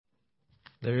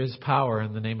There is power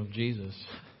in the name of Jesus.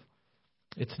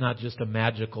 It's not just a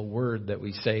magical word that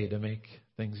we say to make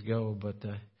things go, but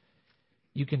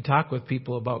you can talk with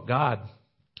people about God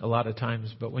a lot of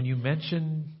times, but when you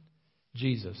mention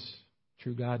Jesus,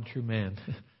 true God, true man,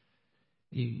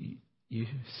 you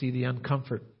see the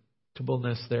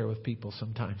uncomfortableness there with people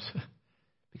sometimes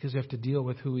because you have to deal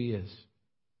with who He is.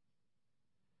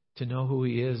 To know who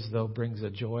He is, though, brings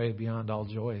a joy beyond all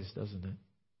joys, doesn't it?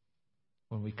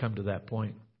 When we come to that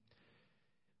point.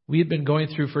 We had been going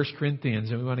through 1 Corinthians,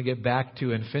 and we want to get back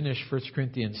to and finish 1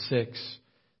 Corinthians 6,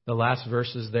 the last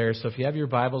verses there. So if you have your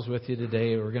Bibles with you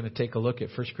today, we're going to take a look at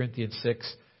 1 Corinthians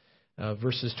 6,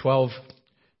 verses 12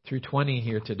 through 20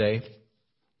 here today.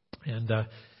 And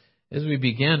as we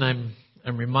begin,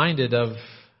 I'm reminded of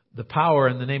the power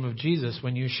in the name of Jesus.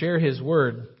 When you share His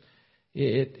Word,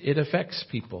 it affects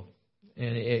people,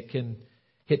 and it can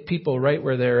hit people right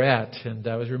where they're at. And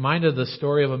I was reminded of the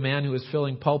story of a man who was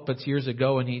filling pulpits years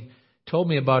ago, and he told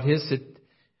me about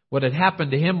what had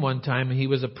happened to him one time. He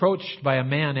was approached by a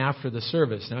man after the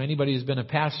service. Now, anybody who's been a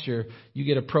pastor, you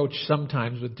get approached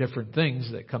sometimes with different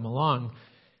things that come along.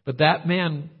 But that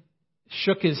man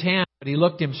shook his hand, but he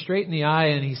looked him straight in the eye,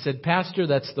 and he said, "Pastor,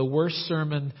 that's the worst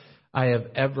sermon I have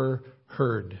ever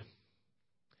heard."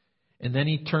 And then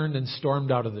he turned and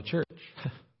stormed out of the church.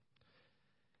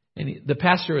 And the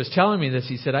pastor was telling me this.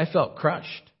 He said, "I felt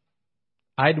crushed.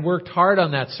 I'd worked hard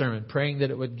on that sermon, praying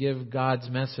that it would give God's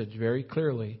message very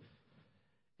clearly,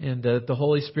 and that the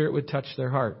Holy Spirit would touch their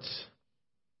hearts."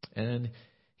 And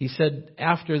he said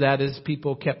after that, as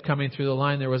people kept coming through the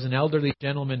line, there was an elderly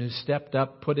gentleman who stepped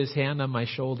up, put his hand on my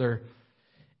shoulder,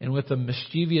 and with a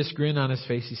mischievous grin on his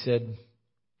face, he said,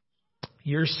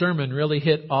 "Your sermon really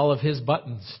hit all of his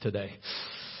buttons today.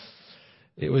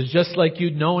 It was just like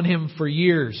you'd known him for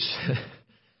years."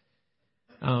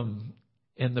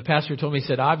 And the pastor told me, he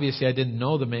said, "Obviously I didn't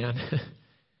know the man,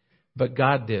 but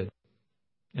God did.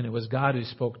 And it was God who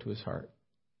spoke to his heart."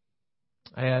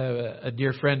 I have a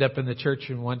dear friend up in the church,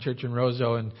 in one church in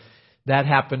Roseau, and that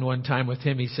happened one time with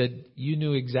him. He said, "You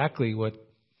knew exactly what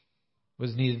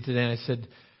was needed today." And I said,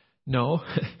 "No,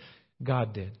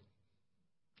 God did."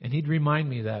 And he'd remind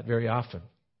me of that very often.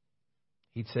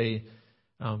 He'd say,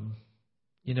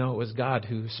 "It was God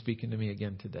who was speaking to me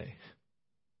again today."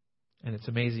 And it's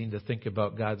amazing to think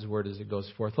about God's Word as it goes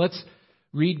forth. Let's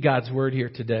read God's Word here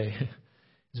today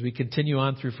as we continue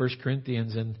on through 1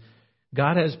 Corinthians. And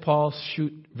God has Paul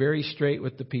shoot very straight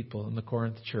with the people in the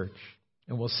Corinth church.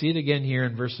 And we'll see it again here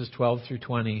in verses 12 through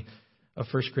 20 of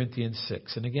 1 Corinthians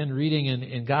 6. And again, reading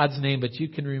in God's name, but you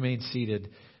can remain seated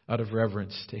out of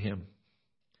reverence to Him.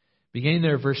 Beginning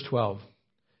there, verse 12.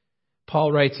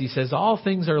 Paul writes, he says, "All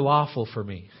things are lawful for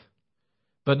me,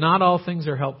 but not all things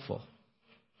are helpful.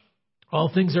 All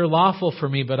things are lawful for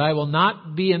me, but I will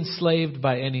not be enslaved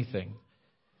by anything.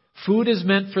 Food is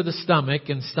meant for the stomach,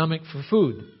 and stomach for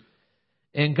food.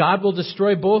 And God will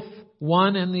destroy both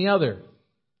one and the other.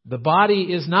 The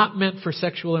body is not meant for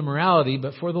sexual immorality,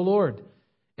 but for the Lord,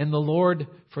 and the Lord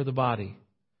for the body.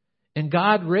 And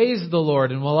God raised the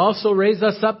Lord, and will also raise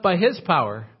us up by His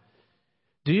power.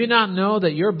 Do you not know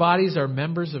that your bodies are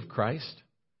members of Christ?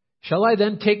 Shall I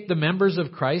then take the members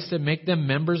of Christ and make them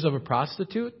members of a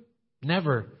prostitute?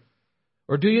 Never.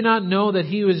 Or do you not know that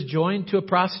he who is joined to a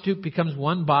prostitute becomes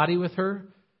one body with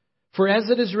her? For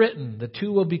as it is written, the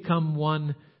two will become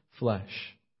one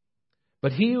flesh.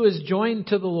 But he who is joined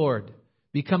to the Lord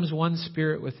becomes one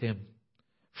spirit with Him.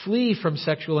 Flee from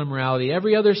sexual immorality.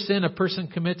 Every other sin a person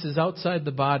commits is outside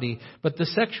the body, but the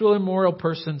sexual immoral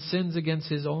person sins against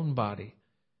his own body.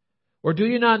 Or do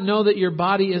you not know that your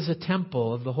body is a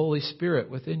temple of the Holy Spirit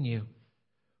within you,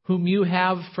 whom you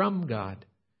have from God?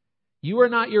 You are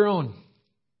not your own,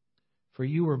 for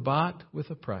you were bought with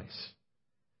a price.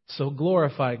 So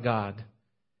glorify God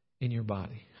in your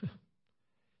body."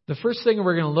 The first thing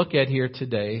we're going to look at here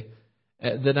today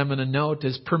that I'm going to note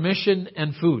is permission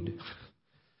and food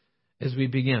as we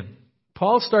begin.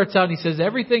 Paul starts out and he says,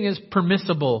 "Everything is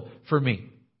permissible for me."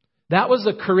 That was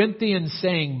a Corinthian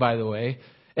saying, by the way.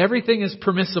 Everything is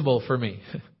permissible for me.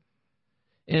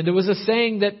 And it was a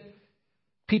saying that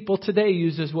people today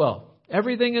use as well.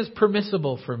 Everything is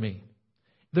permissible for me.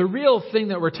 The real thing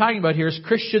that we're talking about here is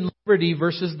Christian liberty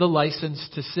versus the license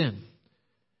to sin.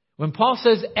 When Paul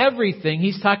says everything,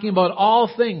 he's talking about all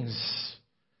things.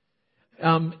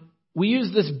 We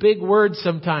use this big word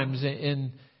sometimes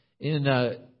in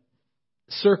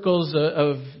circles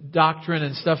of doctrine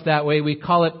and stuff that way. We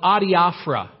call it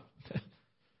adiaphora.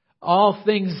 All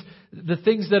things, the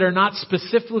things that are not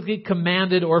specifically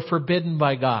commanded or forbidden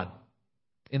by God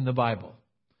in the Bible.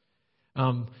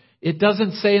 It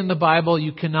doesn't say in the Bible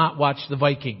you cannot watch the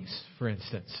Vikings, for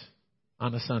instance,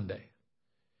 on a Sunday.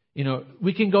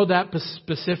 We can go that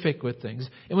specific with things.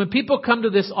 And when people come to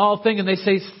this all thing and they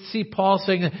see Paul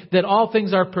saying that all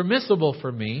things are permissible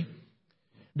for me,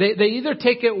 they either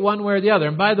take it one way or the other.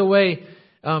 And by the way,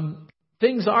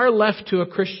 things are left to a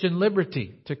Christian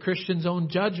liberty, to Christians' own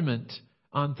judgment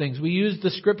on things. We use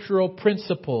the scriptural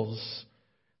principles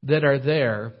that are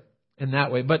there in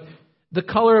that way. But the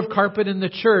color of carpet in the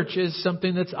church is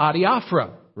something that's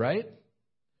adiaphora, right?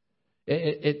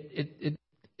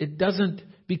 It doesn't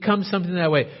become something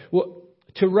that way. Well,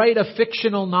 to write a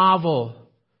fictional novel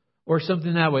or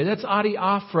something that way, that's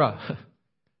adiaphora.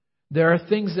 There are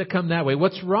things that come that way.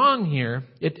 What's wrong here?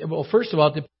 First of all,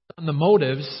 it depends on the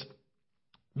motives,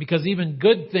 because even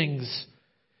good things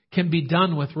can be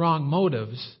done with wrong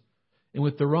motives and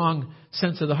with the wrong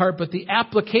sense of the heart. But the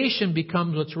application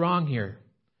becomes what's wrong here.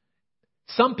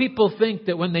 Some people think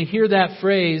that when they hear that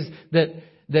phrase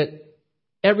that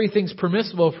everything's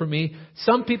permissible for me,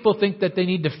 some people think that they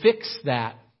need to fix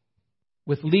that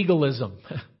with legalism.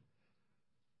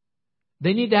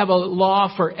 They need to have a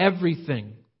law for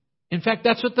everything. In fact,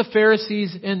 that's what the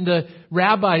Pharisees and the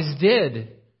rabbis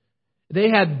did. They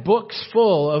had books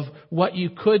full of what you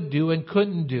could do and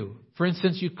couldn't do. For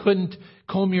instance, you couldn't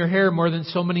comb your hair more than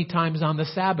so many times on the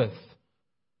Sabbath.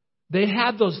 They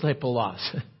had those type of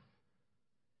laws.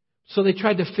 So they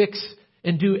tried to fix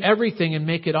and do everything and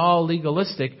make it all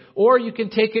legalistic. Or you can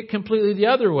take it completely the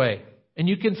other way, and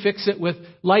you can fix it with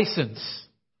license.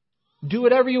 Do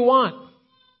whatever you want.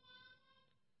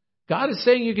 God is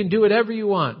saying you can do whatever you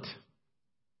want.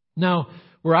 Now,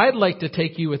 where I'd like to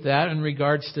take you with that in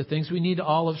regards to things, we need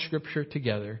all of Scripture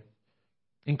together.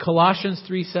 In Colossians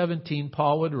 3:17,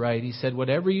 Paul would write, he said,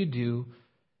 whatever you do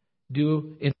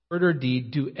in word or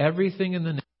deed, do everything in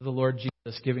the name of the Lord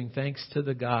Jesus, giving thanks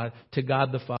to God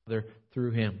the Father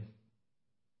through Him.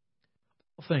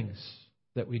 All things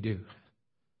that we do.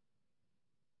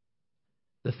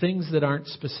 The things that aren't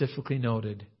specifically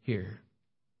noted here.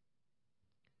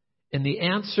 And the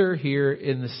answer here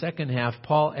in the second half,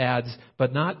 Paul adds,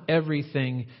 but not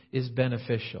everything is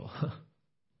beneficial.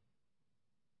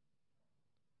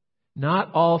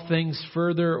 Not all things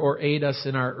further or aid us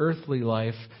in our earthly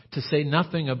life, to say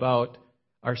nothing about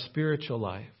our spiritual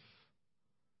life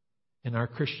and our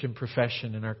Christian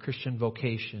profession and our Christian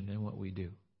vocation and what we do.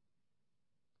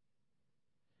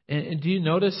 And do you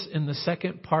notice in the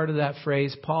second part of that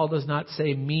phrase, Paul does not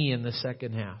say me in the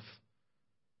second half.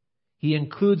 He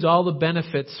includes all the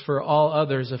benefits for all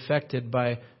others affected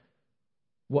by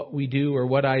what we do or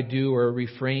what I do or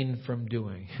refrain from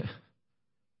doing.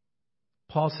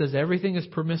 Paul says everything is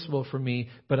permissible for me,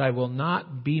 but I will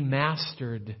not be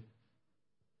mastered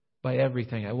by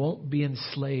everything. I won't be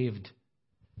enslaved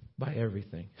by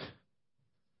everything.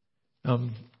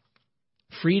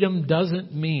 Freedom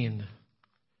doesn't mean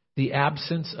the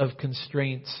absence of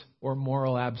constraints or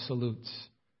moral absolutes.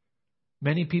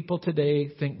 Many people today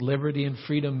think liberty and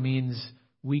freedom means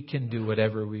we can do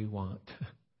whatever we want.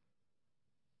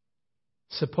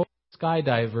 Suppose a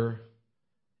skydiver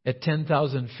at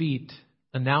 10,000 feet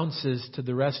announces to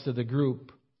the rest of the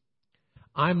group,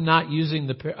 I'm not using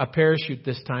a parachute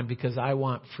this time because I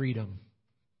want freedom.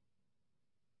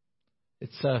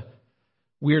 It's a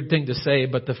weird thing to say,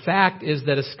 but the fact is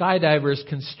that a skydiver is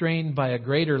constrained by a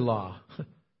greater law,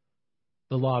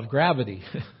 the law of gravity.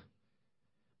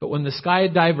 But when the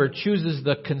skydiver chooses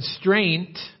the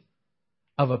constraint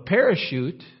of a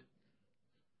parachute,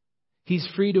 he's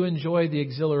free to enjoy the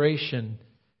exhilaration.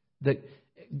 That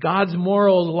God's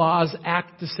moral laws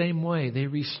act the same way. They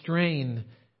restrain,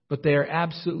 but they are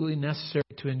absolutely necessary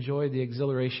to enjoy the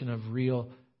exhilaration of real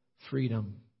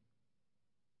freedom.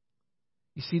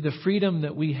 You see, the freedom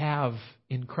that we have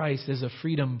in Christ is a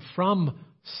freedom from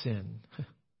sin,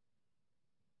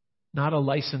 not a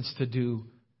license to do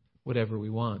whatever we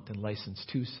want and license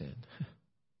to sin.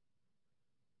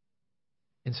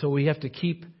 And so we have to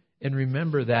keep and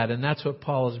remember that, and that's what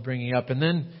Paul is bringing up. And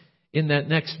then in that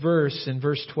next verse, in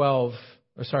verse 13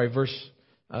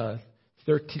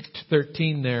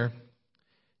 there,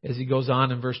 as he goes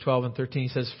on in verse 12 and 13, he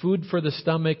says, food for the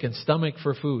stomach and stomach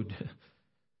for food.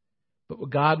 But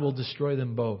God will destroy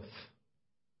them both.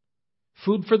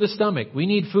 Food for the stomach. We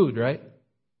need food, right?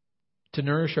 To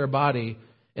nourish our body.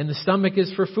 And the stomach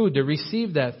is for food, to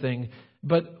receive that thing.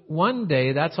 But one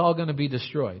day, that's all going to be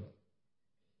destroyed.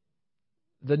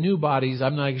 The new bodies,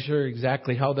 I'm not sure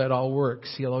exactly how that all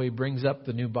works. He brings up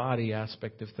the new body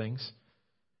aspect of things.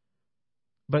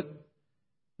 But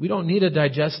we don't need a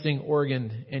digesting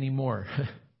organ anymore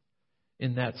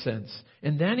in that sense.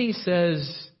 And then he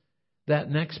says that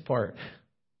next part,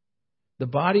 The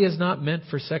body is not meant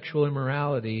for sexual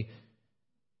immorality,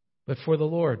 but for the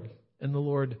Lord, and the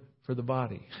Lord for the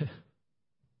body.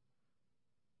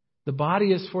 The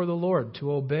body is for the Lord,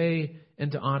 to obey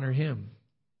and to honor Him.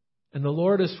 And the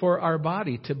Lord is for our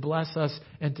body, to bless us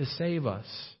and to save us.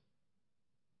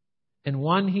 And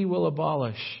one He will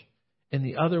abolish, and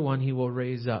the other one He will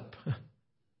raise up.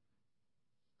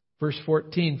 Verse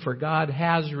 14, for God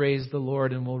has raised the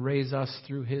Lord and will raise us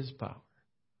through His power.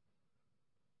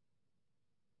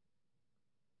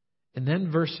 And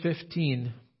then verse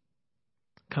 15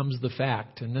 comes the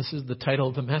fact, and this is the title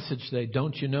of the message today,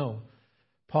 Don't You Know?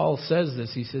 Paul says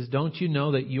this, he says, don't you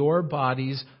know that your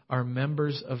bodies are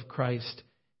members of Christ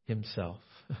Himself?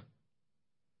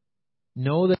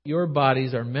 Know that your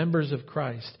bodies are members of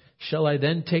Christ. Shall I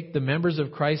then take the members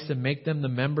of Christ and make them the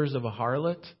members of a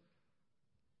harlot?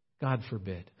 God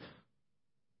forbid.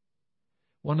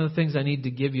 One of the things I need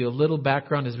to give you a little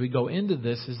background as we go into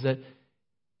this is that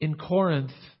in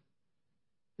Corinth,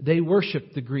 they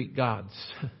worshiped the Greek gods.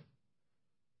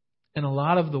 And a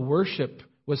lot of the worship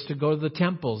was to go to the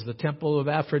temples, the temple of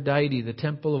Aphrodite, the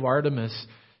temple of Artemis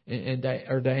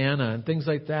or Diana, and things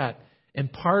like that.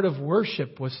 And part of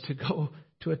worship was to go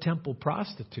to a temple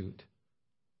prostitute.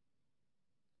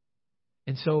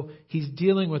 And so he's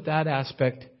dealing with that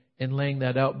aspect and laying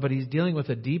that out, but he's dealing with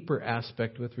a deeper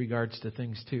aspect with regards to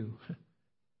things too.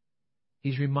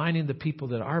 He's reminding the people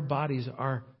that our bodies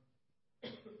are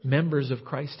members of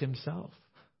Christ Himself.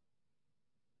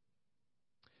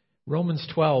 Romans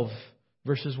 12,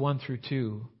 verses 1 through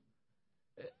 2.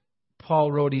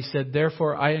 Paul wrote, he said,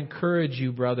 therefore I encourage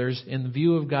you, brothers, in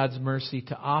view of God's mercy,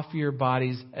 to offer your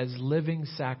bodies as living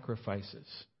sacrifices,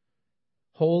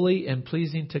 holy and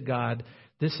pleasing to God.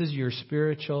 This is your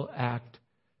spiritual act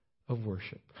of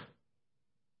worship.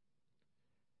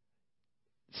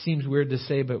 Seems weird to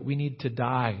say, but we need to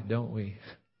die, don't we?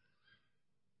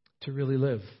 To really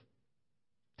live.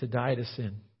 To die to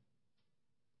sin.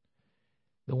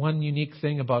 The one unique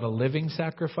thing about a living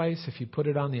sacrifice, if you put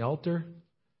it on the altar,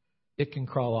 it can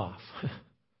crawl off.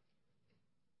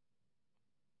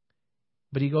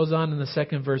 But he goes on in the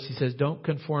second verse, he says, don't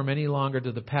conform any longer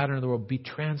to the pattern of the world. Be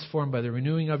transformed by the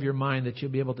renewing of your mind, that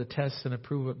you'll be able to test and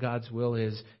approve what God's will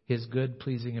is, His good,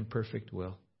 pleasing, and perfect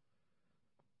will.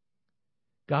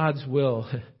 God's will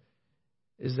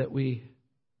is that we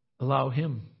allow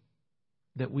Him,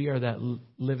 that we are that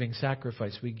living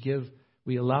sacrifice.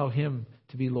 We allow Him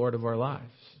to be Lord of our lives.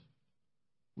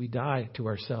 We die to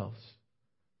ourselves.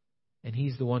 And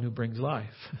He's the one who brings life.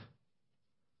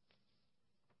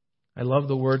 I love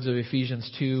the words of Ephesians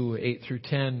 2, 8 through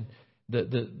 10.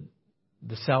 The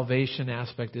salvation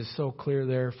aspect is so clear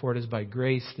there. For it is by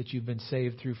grace that you've been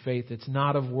saved through faith. It's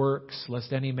not of works,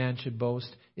 lest any man should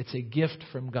boast. It's a gift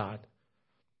from God.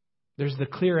 There's the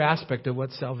clear aspect of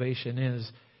what salvation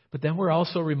is. But then we're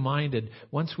also reminded,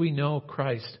 once we know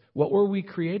Christ, what were we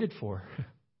created for?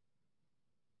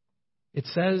 It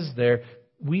says there,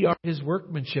 we are His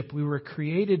workmanship. We were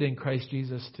created in Christ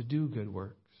Jesus to do good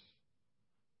works.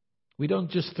 We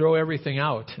don't just throw everything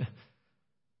out.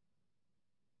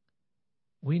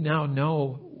 We now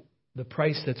know the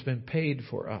price that's been paid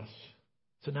for us.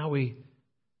 So now we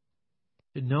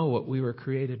should know what we were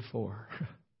created for.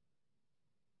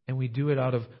 And we do it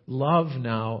out of love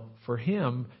now for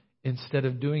Him instead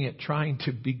of doing it trying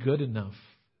to be good enough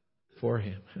for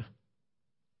Him.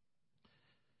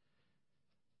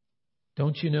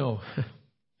 Don't you know?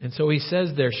 And so he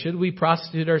says there, should we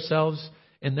prostitute ourselves?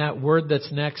 And that word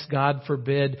that's next, God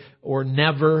forbid, or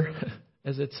never,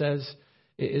 as it says,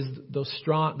 is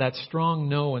that strong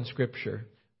no in Scripture.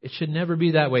 It should never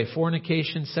be that way.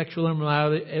 Fornication, sexual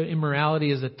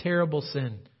immorality is a terrible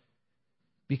sin.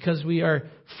 Because we are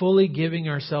fully giving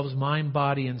ourselves mind,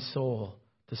 body, and soul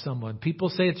to someone. People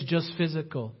say it's just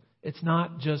physical. It's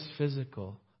not just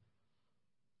physical.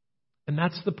 And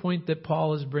that's the point that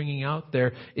Paul is bringing out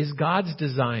there, is God's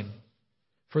design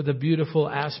for the beautiful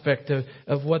aspect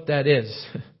of what that is.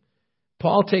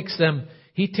 Paul takes them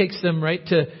right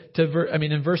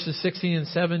in verses 16 and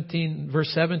 17,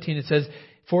 verse 17 it says,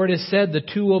 for it is said the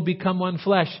two will become one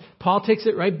flesh. Paul takes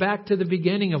it right back to the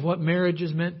beginning of what marriage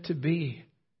is meant to be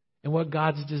and what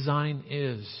God's design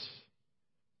is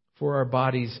for our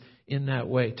bodies in that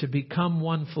way, to become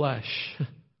one flesh.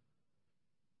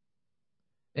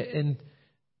 And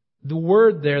the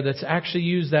word there that's actually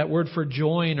used, that word for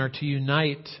join or to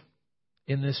unite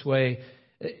in this way,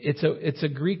 it's a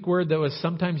Greek word that was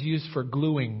sometimes used for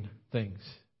gluing things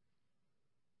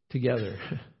together.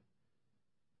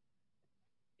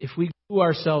 If we glue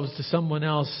ourselves to someone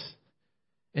else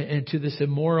and to this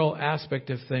immoral aspect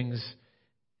of things,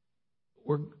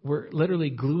 we're literally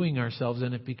gluing ourselves,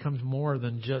 and it becomes more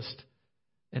than just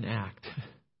an act.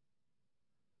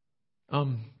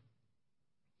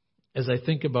 As I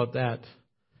think about that,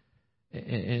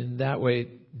 in that way,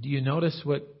 do you notice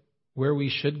where we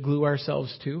should glue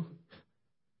ourselves to?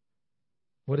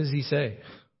 What does he say?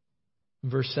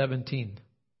 Verse 17.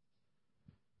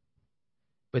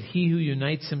 But he who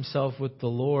unites himself with the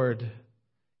Lord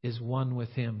is one with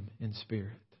him in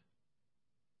spirit.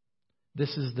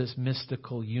 This is this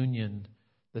mystical union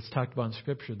that's talked about in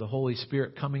Scripture, the Holy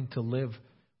Spirit coming to live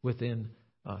within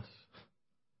us.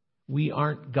 We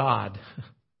aren't God.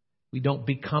 We don't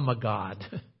become a God.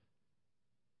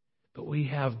 But we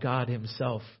have God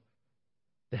Himself,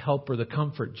 the helper, the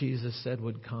comfort Jesus said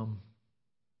would come.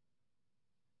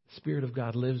 The Spirit of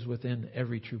God lives within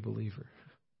every true believer.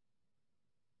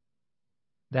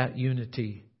 That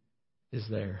unity is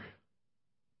there.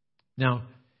 Now,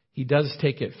 he does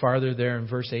take it farther there in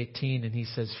verse 18, and he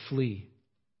says, flee,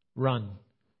 run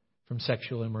from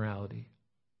sexual immorality.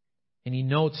 And he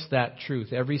notes that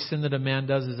truth. Every sin that a man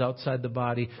does is outside the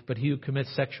body, but he who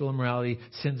commits sexual immorality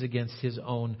sins against his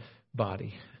own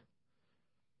body.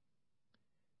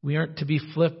 We aren't to be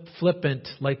flippant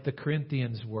like the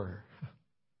Corinthians were,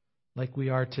 like we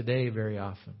are today very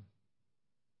often.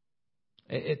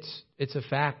 It's a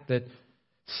fact that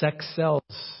sex sells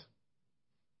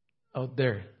out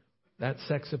there. That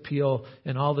sex appeal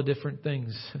and all the different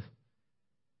things.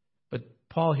 But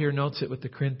Paul here notes it with the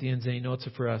Corinthians, and he notes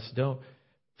it for us. Don't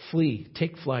flee,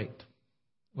 take flight.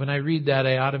 When I read that,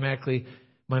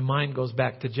 my mind goes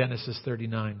back to Genesis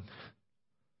 39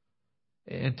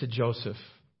 and to Joseph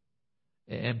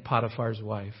and Potiphar's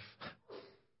wife.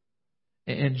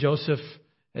 And Joseph,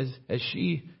 as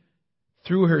she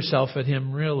threw herself at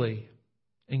him really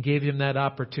and gave him that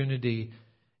opportunity.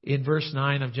 In verse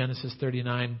 9 of Genesis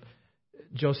 39,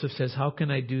 Joseph says, how can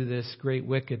I do this great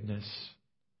wickedness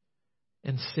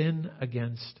and sin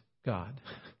against God?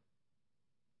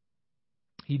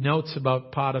 He notes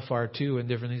about Potiphar too and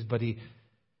different things, but he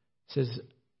says,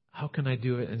 how can I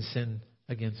do it and sin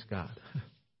against God?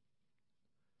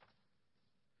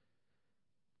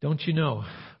 Don't you know,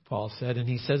 Paul said, and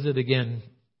he says it again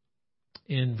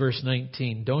in verse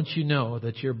 19, don't you know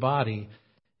that your body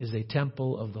is a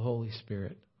temple of the Holy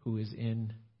Spirit who is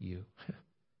in you,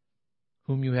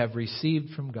 whom you have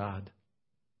received from God?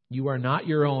 You are not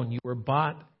your own. You were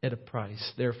bought at a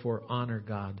price. Therefore, honor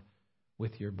God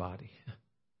with your body.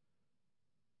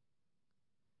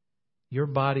 Your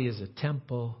body is a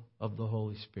temple of the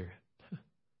Holy Spirit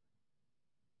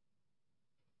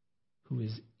who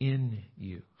is in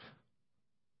you,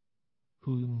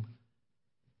 whom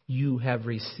you have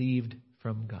received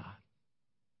from God.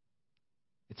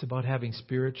 It's about having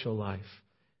spiritual life,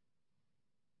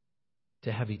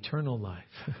 to have eternal life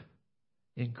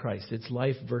in Christ. It's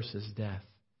life versus death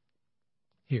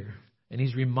here. And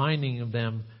he's reminding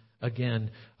them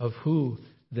again of who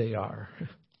they are.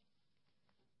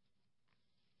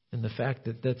 And the fact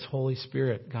that that's Holy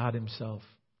Spirit, God Himself,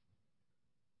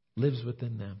 lives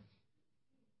within them.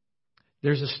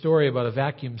 There's a story about a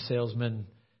vacuum salesman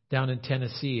down in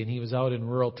Tennessee, and he was out in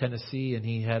rural Tennessee, and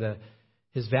he had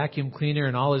his vacuum cleaner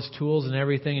and all his tools and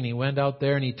everything, and he went out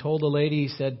there and he told a lady, he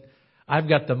said, I've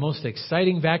got the most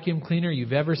exciting vacuum cleaner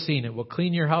you've ever seen. It will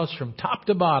clean your house from top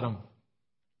to bottom.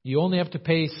 You only have to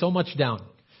pay so much down.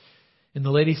 And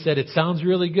the lady said, it sounds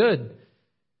really good.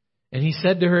 And he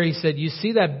said to her, he said, you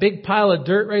see that big pile of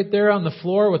dirt right there on the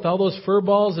floor with all those fur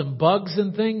balls and bugs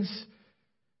and things?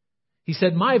 He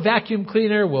said, my vacuum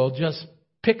cleaner will just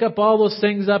pick up all those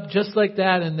things up just like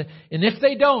that. And if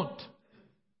they don't,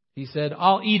 he said,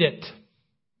 I'll eat it.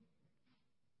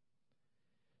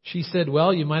 She said,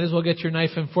 well, you might as well get your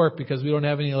knife and fork because we don't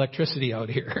have any electricity out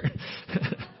here.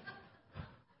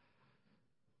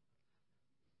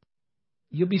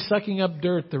 You'll be sucking up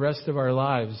dirt the rest of our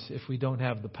lives if we don't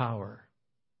have the power.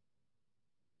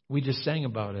 We just sang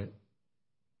about it.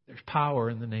 There's power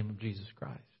in the name of Jesus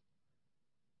Christ.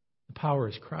 The power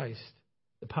is Christ.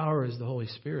 The power is the Holy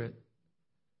Spirit.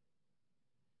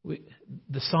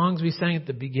 The songs we sang at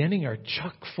the beginning are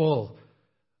chock full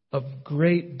of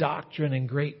great doctrine and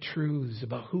great truths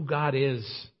about who God is.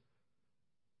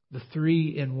 The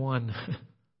three in one.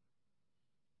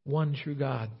 One true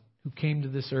God who came to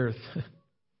this earth.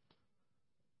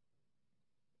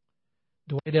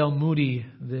 Dwight L. Moody,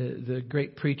 the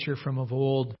great preacher from of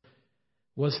old,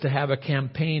 was to have a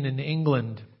campaign in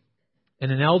England.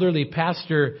 And an elderly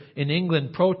pastor in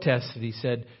England protested. He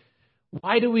said,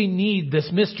 why do we need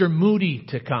this Mr. Moody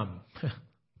to come?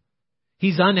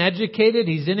 He's uneducated,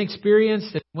 he's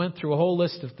inexperienced, and went through a whole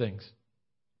list of things.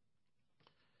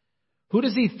 Who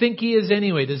does he think he is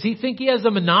anyway? Does he think he has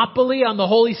a monopoly on the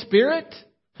Holy Spirit?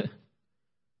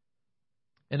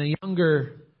 And a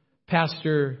younger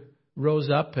pastor rose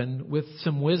up and with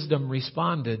some wisdom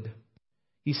responded.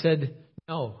 He said,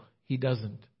 no, he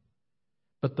doesn't.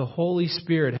 But the Holy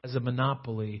Spirit has a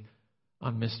monopoly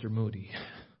on Mr. Moody.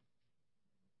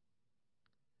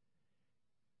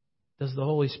 Does the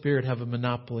Holy Spirit have a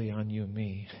monopoly on you and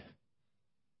me?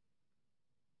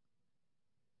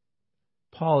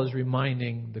 Paul is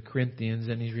reminding the Corinthians,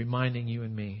 and he's reminding you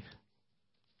and me.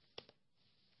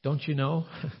 Don't you know?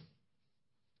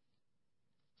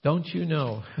 Don't you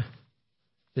know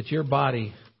that your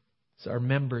bodies are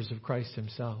members of Christ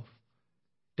Himself?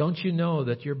 Don't you know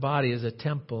that your body is a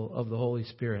temple of the Holy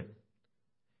Spirit?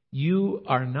 You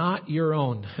are not your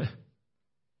own.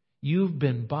 You've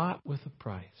been bought with a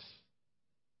price.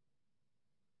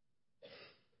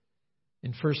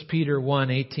 In 1 Peter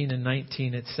 1:18 and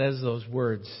 19, it says those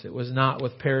words. It was not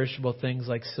with perishable things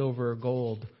like silver or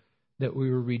gold that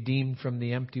we were redeemed from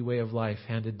the empty way of life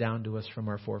handed down to us from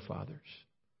our forefathers.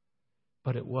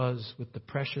 But it was with the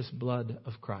precious blood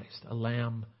of Christ, a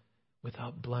lamb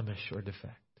without blemish or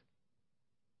defect.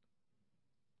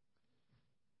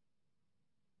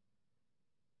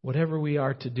 Whatever we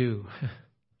are to do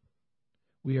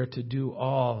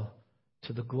all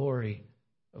to the glory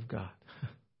of God.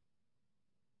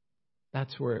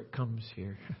 That's where it comes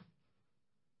here.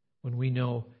 When we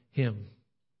know Him.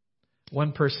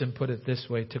 One person put it this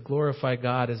way: to glorify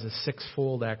God is a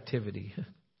sixfold activity.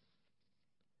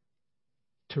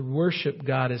 To worship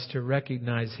God is to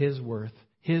recognize His worth,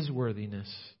 His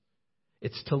worthiness.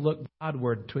 It's to look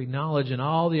Godward, to acknowledge in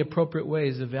all the appropriate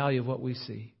ways the value of what we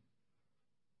see.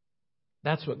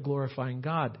 That's what glorifying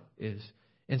God is.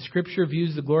 And Scripture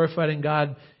views the glorifying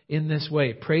God in this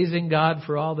way: praising God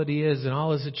for all that He is and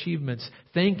all His achievements,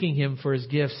 thanking Him for His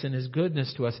gifts and His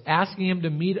goodness to us, asking Him to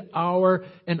meet our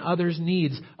and others'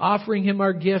 needs, offering Him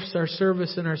our gifts, our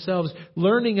service, and ourselves,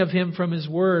 learning of Him from His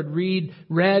Word, read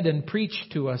and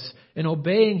preached to us, and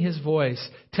obeying His voice,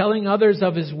 telling others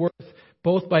of His worth,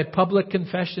 both by public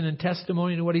confession and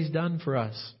testimony to what He's done for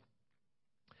us.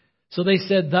 So they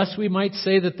said, thus we might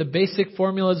say that the basic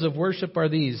formulas of worship are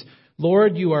these: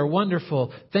 Lord, you are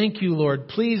wonderful. Thank you, Lord.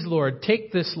 Please, Lord.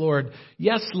 Take this, Lord.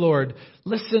 Yes, Lord.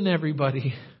 Listen,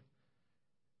 everybody.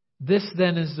 This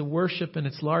then is the worship in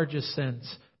its largest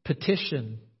sense.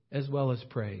 Petition as well as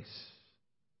praise.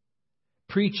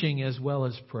 Preaching as well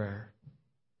as prayer.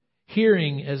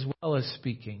 Hearing as well as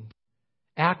speaking.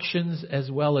 Actions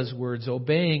as well as words.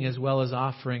 Obeying as well as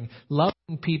offering.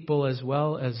 Loving people as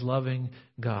well as loving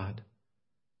God.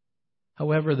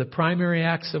 However, the primary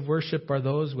acts of worship are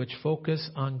those which focus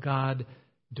on God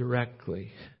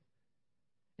directly.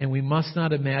 And we must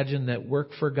not imagine that work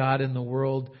for God in the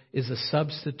world is a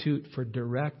substitute for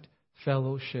direct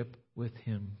fellowship with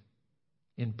Him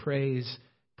in praise,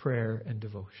 prayer, and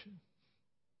devotion.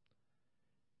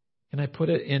 Can I put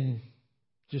it in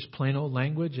just plain old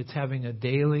language? It's having a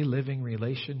daily living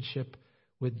relationship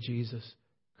with Jesus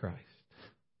Christ.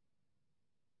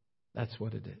 That's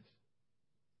what it is.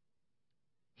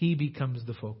 He becomes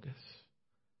the focus.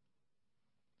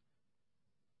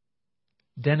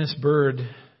 Dennis Byrd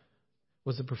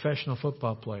was a professional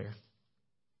football player.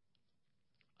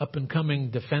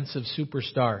 Up-and-coming defensive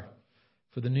superstar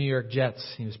for the New York Jets.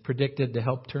 He was predicted to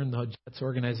help turn the Jets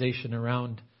organization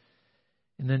around.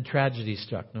 And then tragedy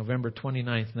struck, November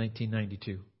 29th,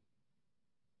 1992.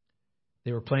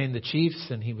 They were playing the Chiefs,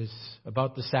 and he was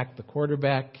about to sack the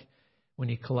quarterback when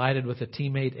he collided with a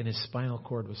teammate and his spinal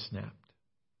cord was snapped.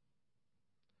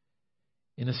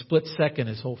 In a split second,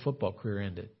 his whole football career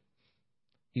ended.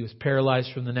 He was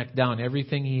paralyzed from the neck down.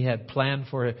 Everything he had planned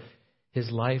for his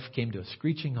life came to a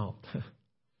screeching halt.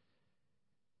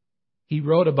 He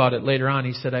wrote about it later on.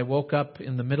 He said, I woke up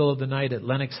in the middle of the night at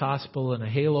Lenox Hospital in a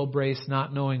halo brace,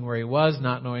 not knowing where he was,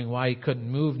 not knowing why he couldn't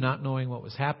move, not knowing what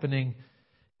was happening.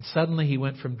 And suddenly he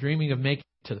went from dreaming of making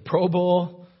it to the Pro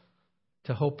Bowl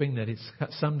to hoping that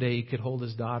someday he could hold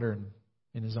his daughter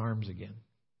in his arms again.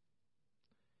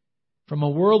 From a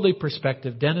worldly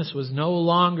perspective, Dennis was no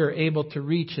longer able to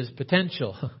reach his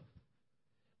potential.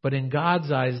 But in God's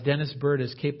eyes, Dennis Byrd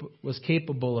was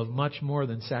capable of much more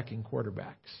than sacking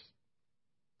quarterbacks.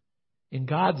 In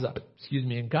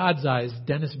God's eyes,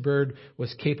 Dennis Byrd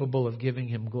was capable of giving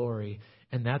Him glory.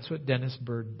 And that's what Dennis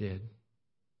Byrd did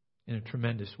in a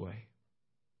tremendous way.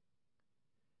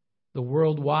 The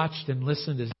world watched and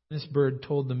listened as Dennis Byrd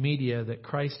told the media that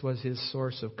Christ was his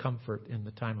source of comfort in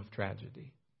the time of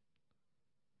tragedy.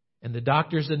 And the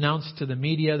doctors announced to the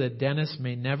media that Dennis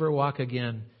may never walk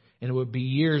again, and it would be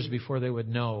years before they would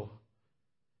know.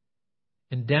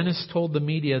 And Dennis told the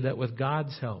media that with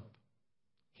God's help,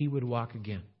 he would walk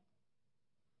again.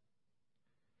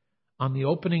 On the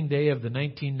opening day of the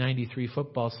 1993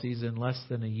 football season, less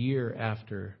than a year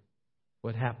after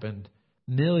what happened,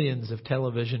 millions of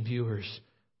television viewers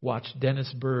watched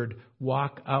Dennis Byrd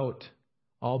walk out,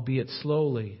 albeit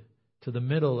slowly, to the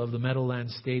middle of the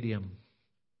Meadowlands Stadium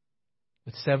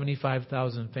with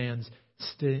 75,000 fans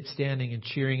standing and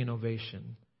cheering in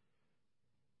ovation.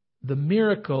 The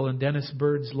miracle in Dennis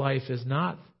Byrd's life is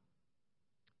not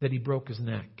that he broke his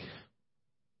neck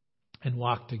and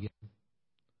walked again.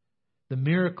 The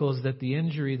miracle is that the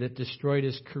injury that destroyed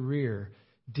his career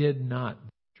did not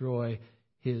destroy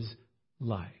his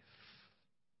life.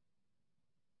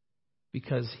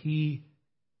 Because he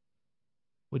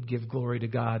would give glory to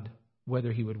God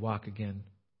whether he would walk again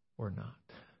or not.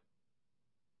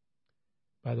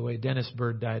 By the way, Dennis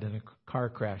Byrd died in a car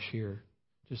crash here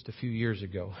just a few years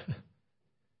ago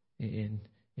in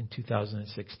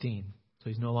 2016. So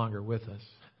he's no longer with us.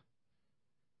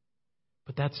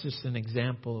 But that's just an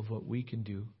example of what we can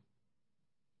do.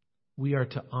 We are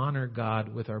to honor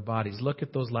God with our bodies. Look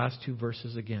at those last two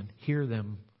verses again. Hear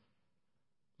them.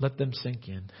 Let them sink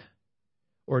in.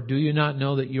 Or do you not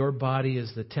know that your body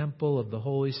is the temple of the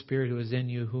Holy Spirit who is in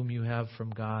you, whom you have from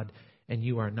God, and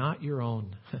you are not your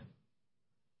own?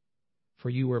 For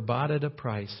you were bought at a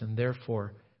price, and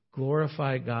therefore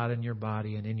glorify God in your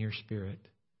body and in your spirit,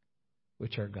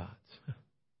 which are God's.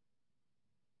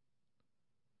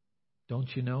 Don't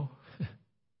you know?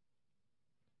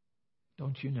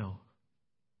 Don't you know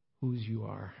whose you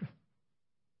are?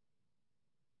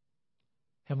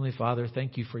 Heavenly Father,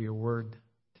 thank you for your word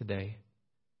today.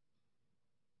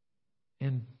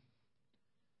 And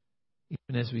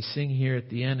even as we sing here at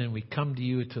the end and we come to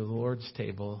you, to the Lord's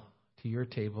table, to your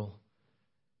table,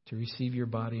 to receive your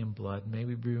body and blood, may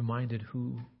we be reminded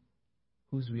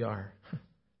whose we are.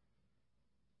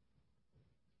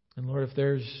 And Lord, if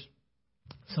there's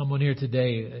someone here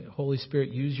today, Holy Spirit,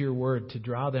 use your word to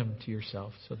draw them to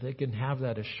yourself so they can have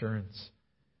that assurance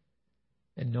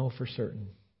and know for certain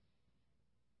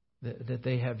that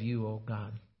they have you, oh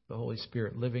God, the Holy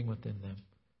Spirit, living within them.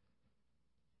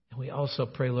 And we also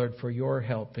pray, Lord, for your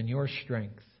help and your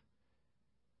strength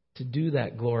to do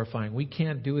that glorifying. We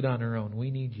can't do it on our own. We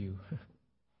need you.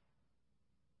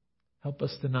 Help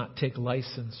us to not take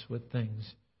license with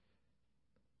things,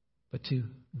 but to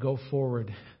go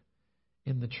forward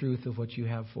in the truth of what you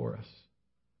have for us.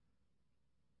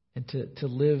 And to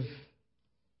live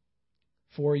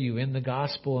for you in the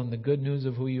gospel and the good news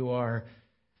of who you are,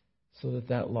 so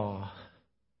that law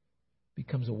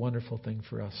becomes a wonderful thing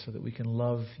for us, so that we can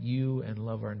love you and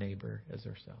love our neighbor as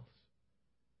ourselves.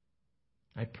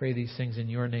 I pray these things in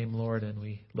your name, Lord, and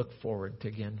we look forward to,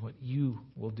 again, what you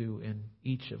will do in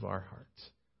each of our hearts.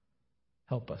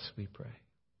 Help us, we pray.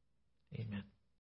 Amen.